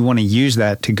good, you want to use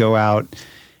that to go out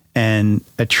and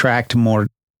attract more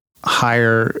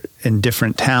higher and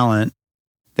different talent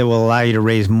that will allow you to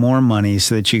raise more money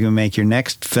so that you can make your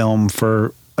next film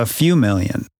for a few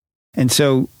million. And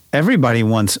so everybody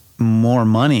wants more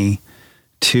money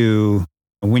to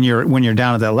when you're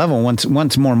down at that level,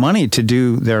 wants more money to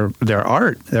do their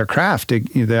art, their craft,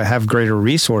 to have greater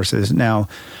resources. Now,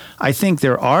 I think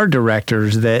there are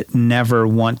directors that never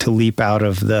want to leap out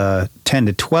of the $10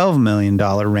 to $12 million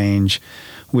range,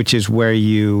 which is where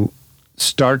you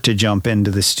start to jump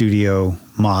into the studio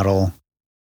model,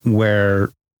 where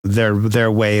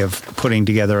their way of putting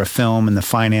together a film and the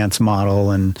finance model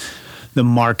and the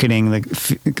marketing,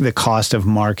 the cost of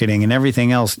marketing and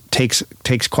everything else takes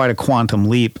quite a quantum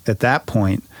leap at that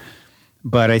point.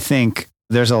 But I think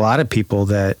there's a lot of people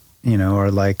that, are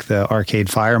like the Arcade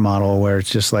Fire model, where it's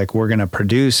just like, we're going to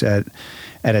produce at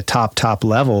a top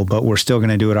level, but we're still going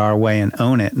to do it our way and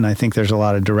own it. And I think there's a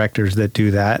lot of directors that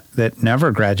do that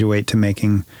never graduate to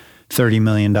making $30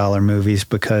 million movies,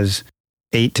 because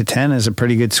 8 to 10 is a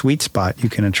pretty good sweet spot. You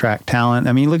can attract talent.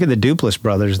 I mean, look at the Duplass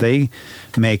brothers. They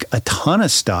make a ton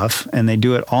of stuff, and they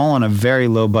do it all on a very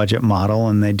low budget model,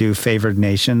 and they do Favored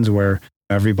Nations, where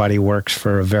everybody works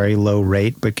for a very low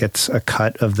rate but gets a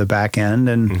cut of the back end,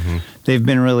 and they've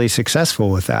been really successful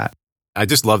with that. I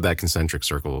just love that concentric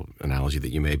circle analogy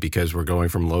that you made, because we're going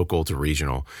from local to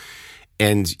regional.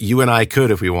 And you and I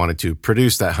could, if we wanted to,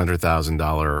 produce that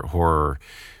 $100,000 horror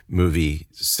movie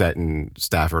set in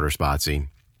Stafford or Spotsy.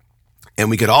 And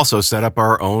we could also set up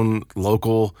our own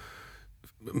local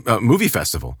movie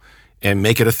festival and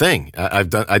make it a thing. I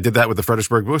did that with the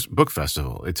Fredericksburg Book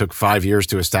Festival. It took 5 years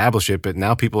to establish it, but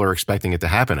now people are expecting it to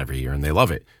happen every year, and they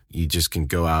love it. You just can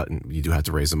go out, and you do have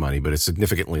to raise the money, but it's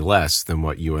significantly less than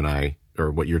what you and I,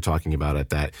 or what you're talking about at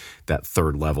that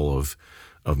third level of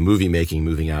movie making,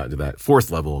 moving out into that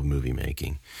fourth level of movie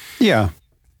making. Yeah.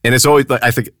 And it's always,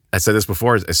 I think I said this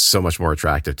before, it's so much more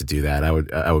attractive to do that. I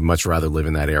would much rather live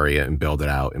in that area and build it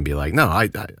out and be like, no,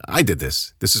 I did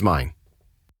this. This is mine.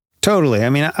 Totally. I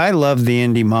mean, I love the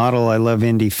indie model. I love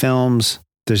indie films.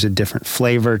 There's a different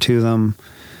flavor to them.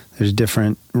 There's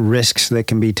different risks that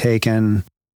can be taken.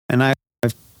 And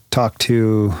I've talked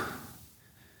to,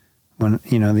 when,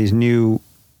 these new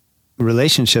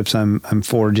relationships I'm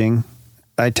forging,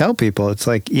 I tell people, it's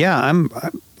like, yeah,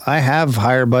 I have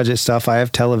higher budget stuff. I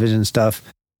have television stuff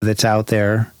that's out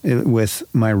there with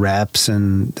my reps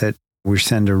and that we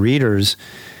send to readers.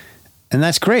 And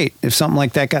that's great. If something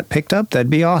like that got picked up, that'd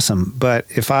be awesome. But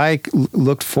if I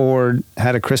looked forward,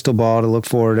 had a crystal ball to look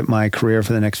forward at my career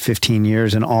for the next 15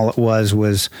 years, and all it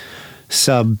was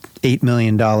sub $8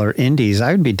 million indies,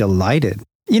 I would be delighted.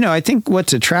 I think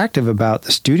what's attractive about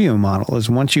the studio model is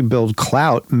once you build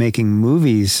clout making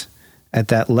movies at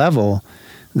that level,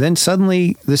 then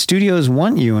suddenly the studios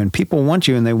want you, and people want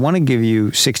you, and they want to give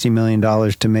you $60 million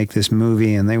to make this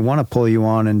movie, and they want to pull you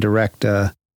on and direct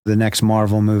the next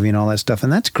Marvel movie and all that stuff.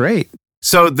 And that's great.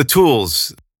 So the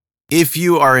tools, if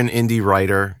you are an indie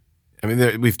writer, I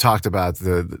mean, we've talked about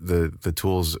the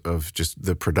tools of just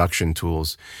the production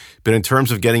tools, but in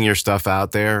terms of getting your stuff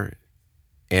out there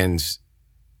and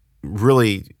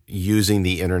really using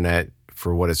the internet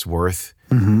for what it's worth,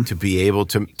 to be able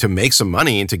to make some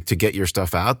money and to get your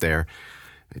stuff out there.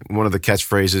 One of the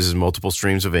catchphrases is multiple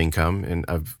streams of income. And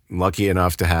I'm lucky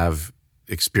enough to have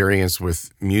experience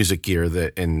with music gear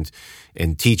and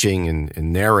teaching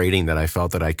and narrating that I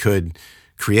felt that I could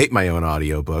create my own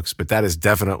audiobooks, but that has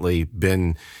definitely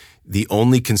been the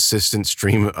only consistent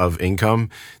stream of income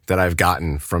that I've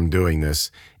gotten from doing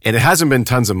this. And it hasn't been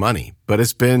tons of money, but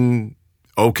it's been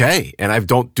okay. And I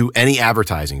don't do any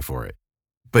advertising for it.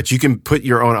 But you can put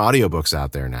your own audiobooks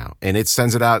out there now, and it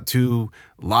sends it out to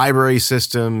library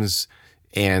systems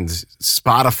and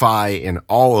Spotify and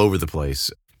all over the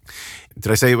place. Did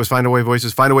I say it was Findaway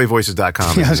Voices?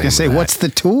 Findawayvoices.com. Yeah, I was going to say, what's the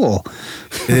tool?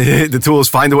 The tool is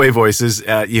Findaway Voices.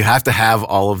 You have to have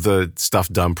all of the stuff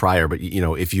done prior, but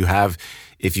if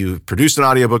you produced an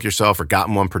audiobook yourself or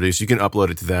gotten one produced, you can upload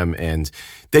it to them, and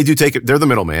they do take it. They're the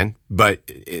middleman, but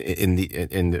and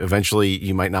eventually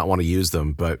you might not want to use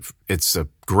them, but it's a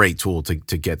great tool to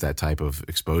get that type of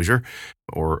exposure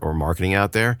or marketing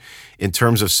out there. In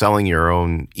terms of selling your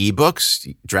own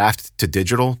ebooks, Draft to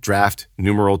Digital, Draft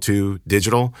 #2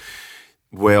 Digital,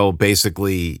 well,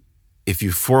 basically, if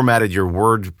you formatted your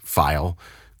Word file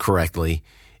correctly,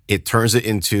 it turns it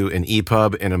into an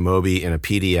EPUB and a MOBI and a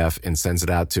PDF and sends it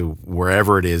out to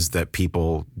wherever it is that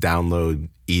people download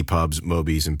EPUBs,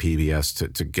 MOBIs, and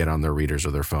PBS to get on their readers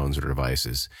or their phones or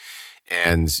devices.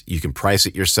 And you can price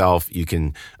it yourself. You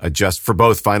can adjust for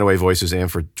both Findaway Voices and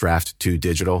for Draft to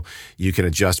Digital. You can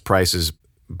adjust prices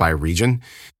by region.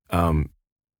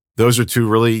 Those are two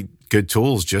really good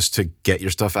tools just to get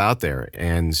your stuff out there.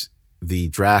 And the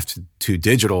Draft to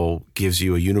Digital gives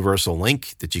you a universal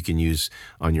link that you can use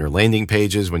on your landing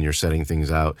pages when you're setting things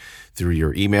out through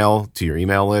your email to your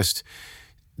email list.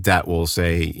 that will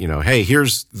say, hey,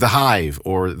 here's the Hive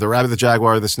or the Rabbit, the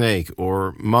Jaguar, the Snake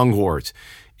or Mungwort.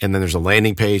 And then there's a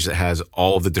landing page that has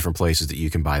all of the different places that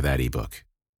you can buy that ebook.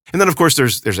 And then, of course,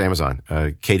 there's Amazon,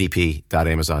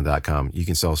 kdp.amazon.com. You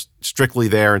can sell strictly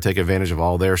there and take advantage of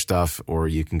all their stuff, or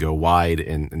you can go wide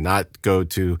and not go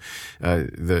to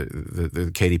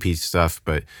the KDP stuff.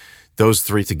 But those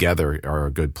three together are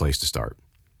a good place to start.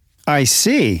 I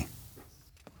see.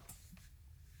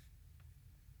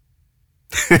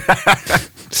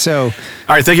 So, all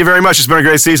right. Thank you very much. It's been a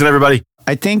great season, everybody.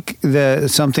 I think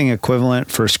something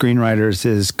equivalent for screenwriters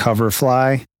is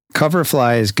Coverfly.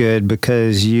 Coverfly is good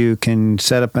because you can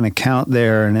set up an account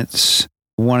there, and it's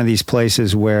one of these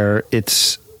places where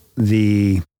it's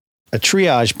a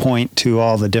triage point to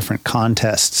all the different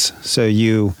contests. So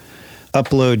you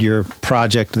upload your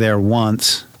project there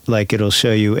once, like it'll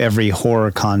show you every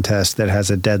horror contest that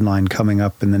has a deadline coming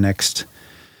up in the next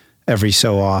every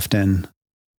so often.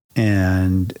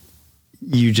 And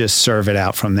you just serve it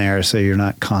out from there, so you're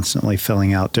not constantly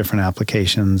filling out different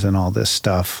applications and all this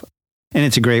stuff. And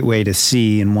it's a great way to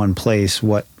see in one place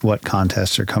what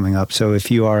contests are coming up. So if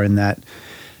you are in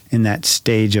that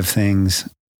stage of things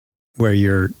where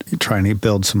you're trying to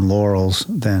build some laurels,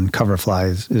 then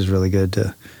Coverfly is really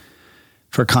good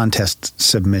for contest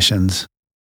submissions.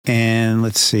 And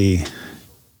let's see,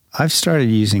 I've started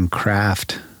using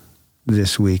Craft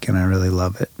this week, and I really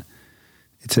love it.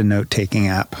 It's a note-taking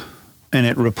app. And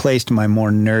it replaced my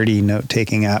more nerdy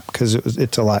note-taking app because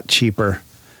it's a lot cheaper.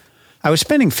 I was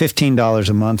spending $15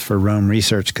 a month for Roam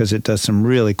Research because it does some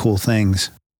really cool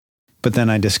things. But then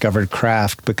I discovered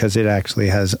Craft because it actually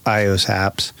has iOS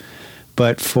apps.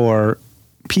 But for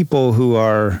people who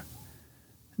are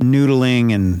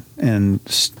noodling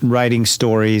and writing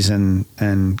stories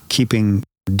and keeping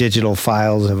digital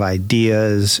files of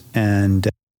ideas and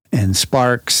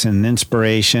sparks and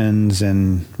inspirations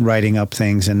and writing up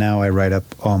things. And now I write up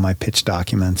all my pitch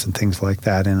documents and things like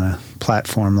that in a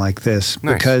platform like this.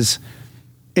 Nice. Because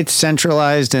it's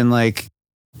centralized, and like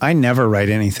I never write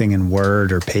anything in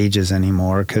Word or Pages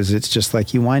anymore because it's just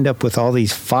like you wind up with all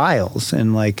these files,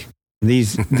 and like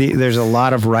there's a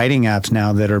lot of writing apps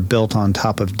now that are built on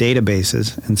top of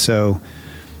databases. And so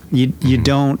you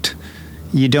don't,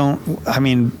 I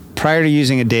mean, prior to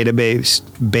using a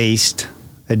database-based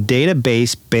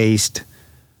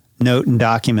note and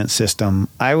document system,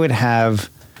 I would have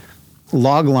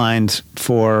log lines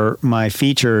for my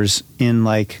features in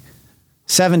like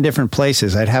 7 different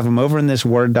places. I'd have them over in this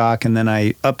Word doc, and then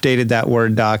I updated that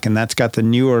Word doc, and that's got the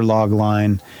newer log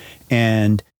line.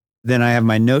 And then I have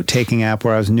my note-taking app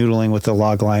where I was noodling with the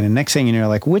log line. And next thing you know,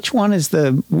 like, which one is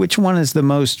the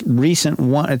most recent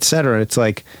one, et cetera. It's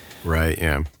like, right,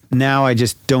 yeah. Now I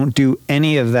just don't do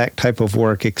any of that type of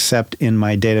work except in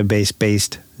my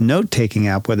database-based note-taking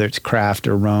app, whether it's Craft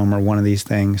or Roam or one of these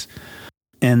things.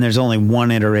 And there's only one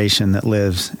iteration that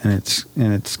lives, and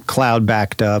it's cloud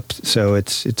backed up, so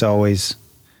it's always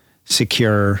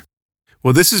secure.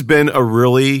 Well, this has been a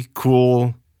really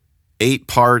cool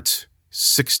 8-part,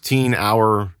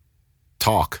 16-hour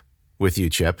talk with you,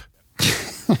 Chip.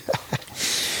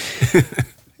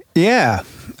 Yeah.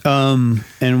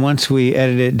 And once we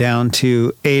edit it down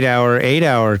to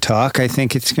 8-hour talk, I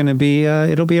think it's going to be,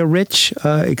 it'll be a rich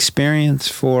experience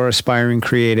for aspiring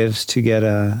creatives to get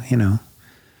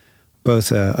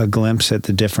both a glimpse at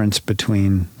the difference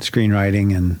between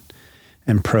screenwriting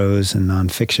and prose and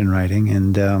nonfiction writing,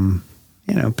 and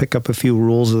pick up a few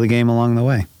rules of the game along the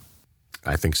way.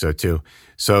 I think so too.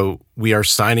 So we are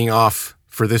signing off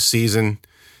for this season.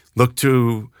 Look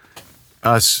to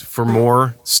us for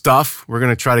more stuff. We're going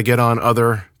to try to get on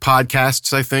other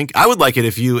podcasts, I think. I would like it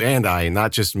if you and I,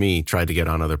 not just me, tried to get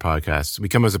on other podcasts. We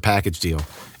come as a package deal,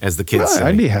 as the kids say.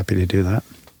 I'd be happy to do that.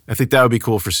 I think that would be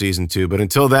cool for season 2. But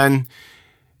until then,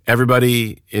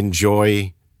 everybody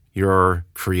enjoy your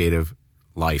creative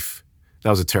life.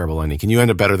 That was a terrible ending. Can you end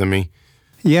it better than me?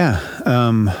 Yeah,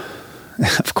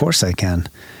 of course I can.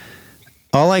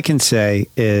 All I can say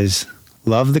is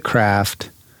love the craft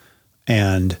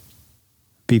and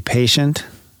be patient,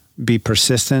 be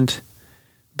persistent,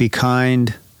 be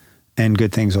kind, and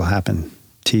good things will happen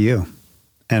to you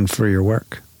and for your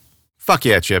work. Fuck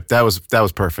yeah, Chip. That was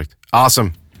perfect.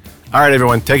 Awesome. All right,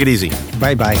 everyone, take it easy.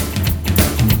 Bye-bye.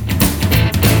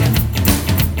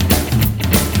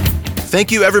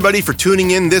 Thank you, everybody, for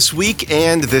tuning in this week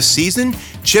and this season.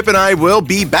 Chip and I will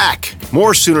be back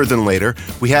more sooner than later.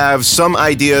 We have some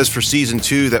ideas for season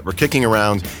 2 that we're kicking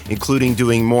around, including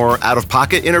doing more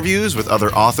out-of-pocket interviews with other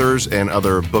authors and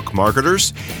other book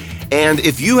marketers. And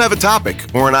if you have a topic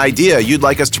or an idea you'd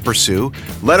like us to pursue,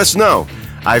 let us know.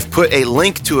 I've put a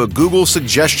link to a Google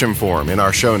suggestion form in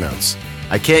our show notes.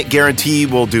 I can't guarantee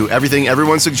we'll do everything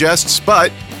everyone suggests,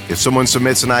 but if someone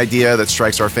submits an idea that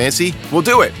strikes our fancy, we'll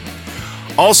do it.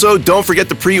 Also, don't forget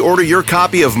to pre-order your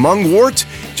copy of Mungwort.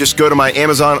 Just go to my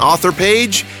Amazon author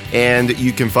page, and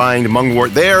you can find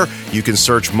Mungwort there. You can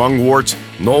search Mungwort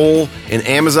Knoll in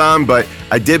Amazon, but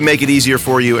I did make it easier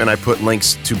for you, and I put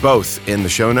links to both in the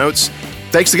show notes.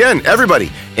 Thanks again, everybody.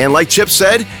 And like Chip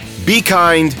said, be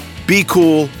kind, be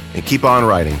cool, and keep on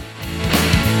writing.